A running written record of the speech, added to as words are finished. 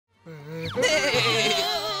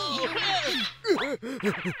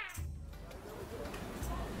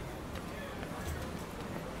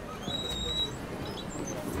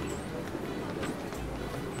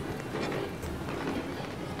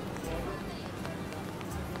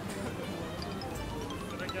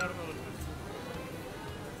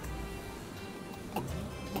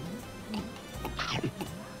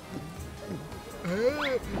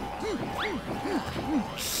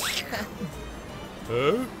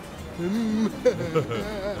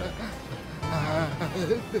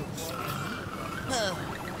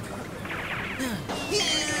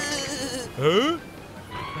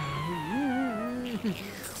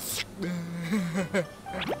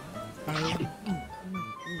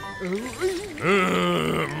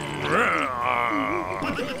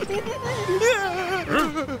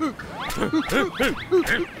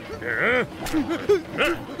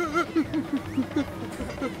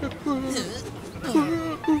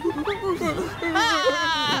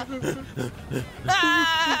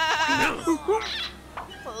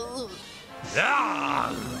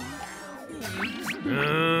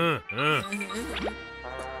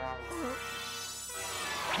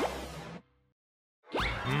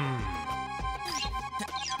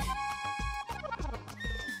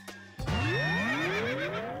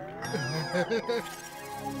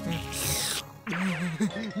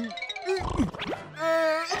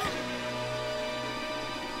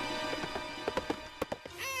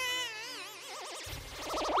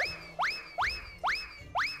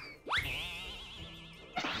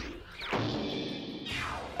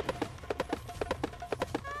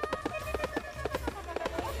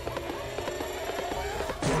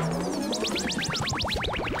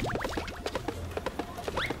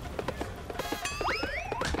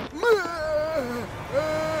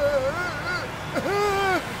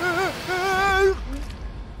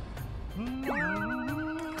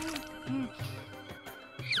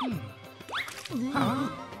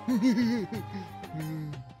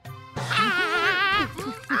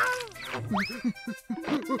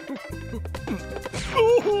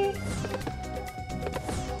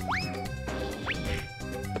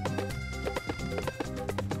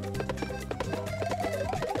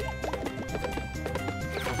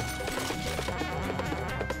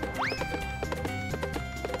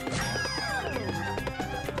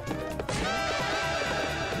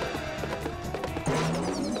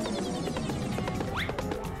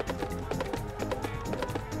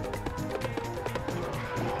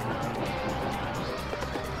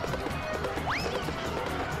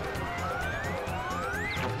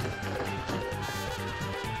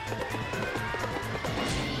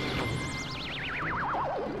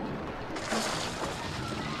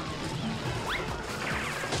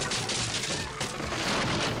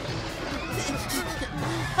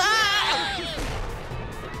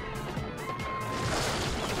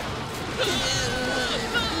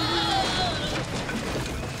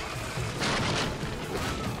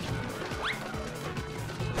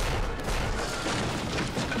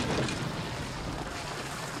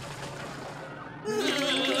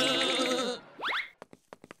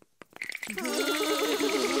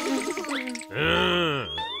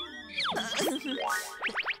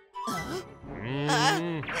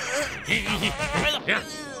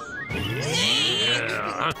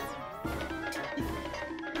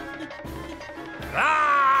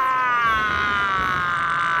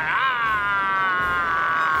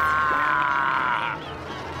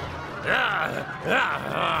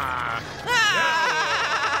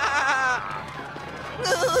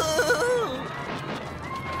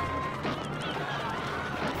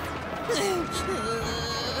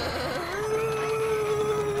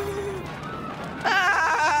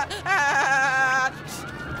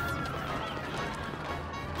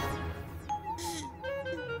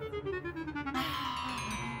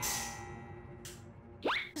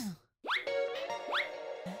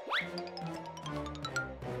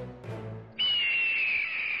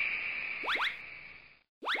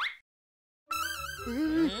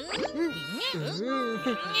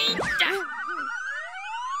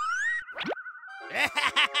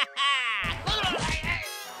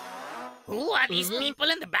Who are these people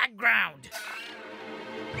in the background?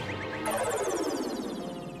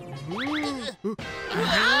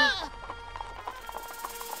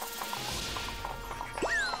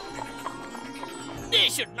 They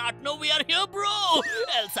should not know we are here, bro!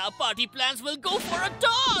 Else our party plans will go for a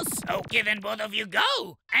toss! Okay, then both of you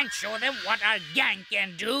go and show them what our gang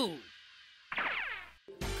can do!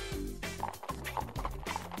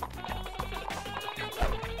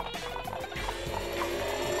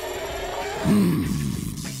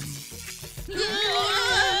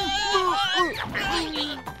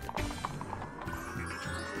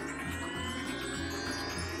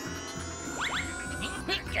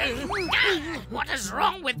 What is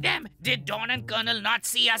wrong with them? Did Dawn and Colonel not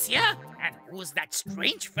see us here? And who's that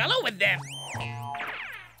strange fellow with them?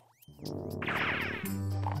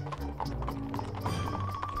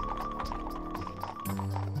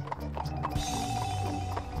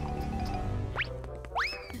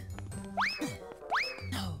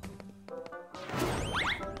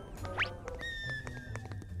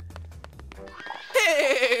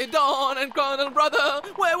 Hey, Dawn and Colonel brother,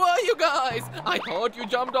 where were you guys? I thought you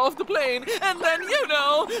jumped off the plane, and then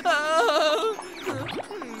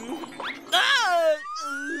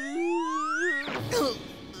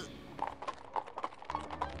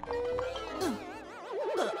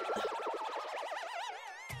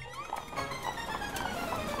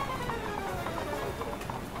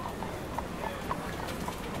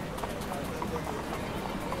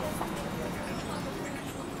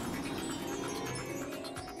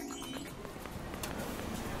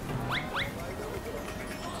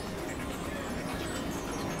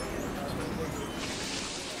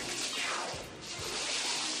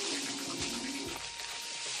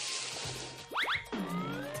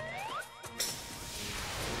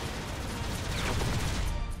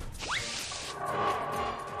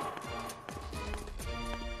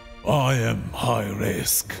I am high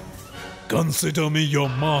risk. Consider me your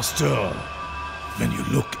master when you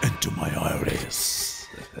look into my iris.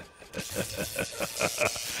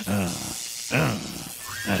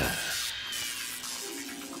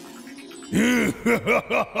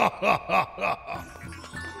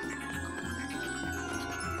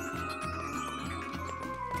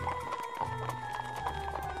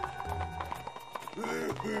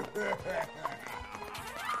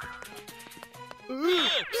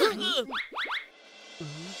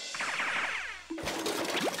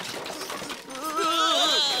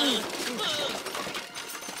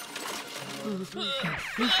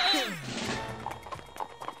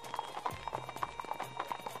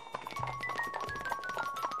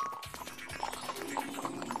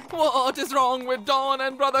 what is wrong with Dawn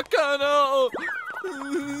and brother Colonel?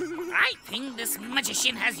 I think this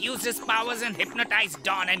magician has used his powers and hypnotized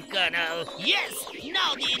Dawn and Colonel. Yes,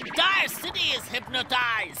 now the entire city is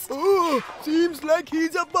hypnotized. Oh, seems like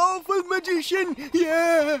he's a powerful magician.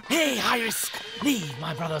 Yeah. Hey, high risk. Leave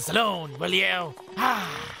my brothers alone, will you?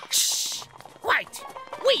 Shh! Quiet!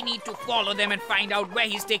 We need to follow them and find out where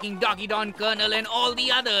he's taking Doggy Dawn, Colonel, and all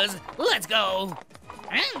the others. Let's go.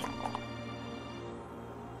 Huh?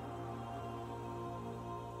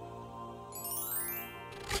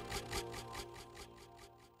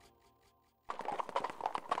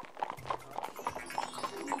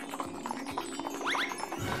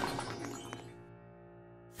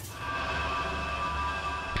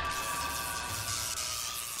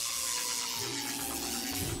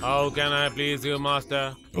 How can I please you,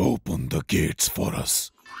 master? Open the gates for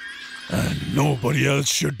us, and nobody else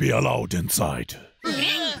should be allowed inside.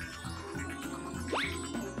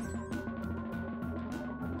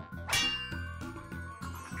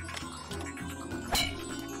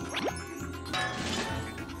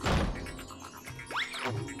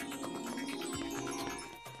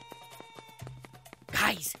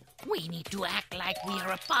 Guys, we need to act like we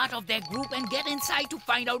are a part of their group and get inside to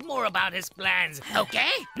find out more about his plans, okay?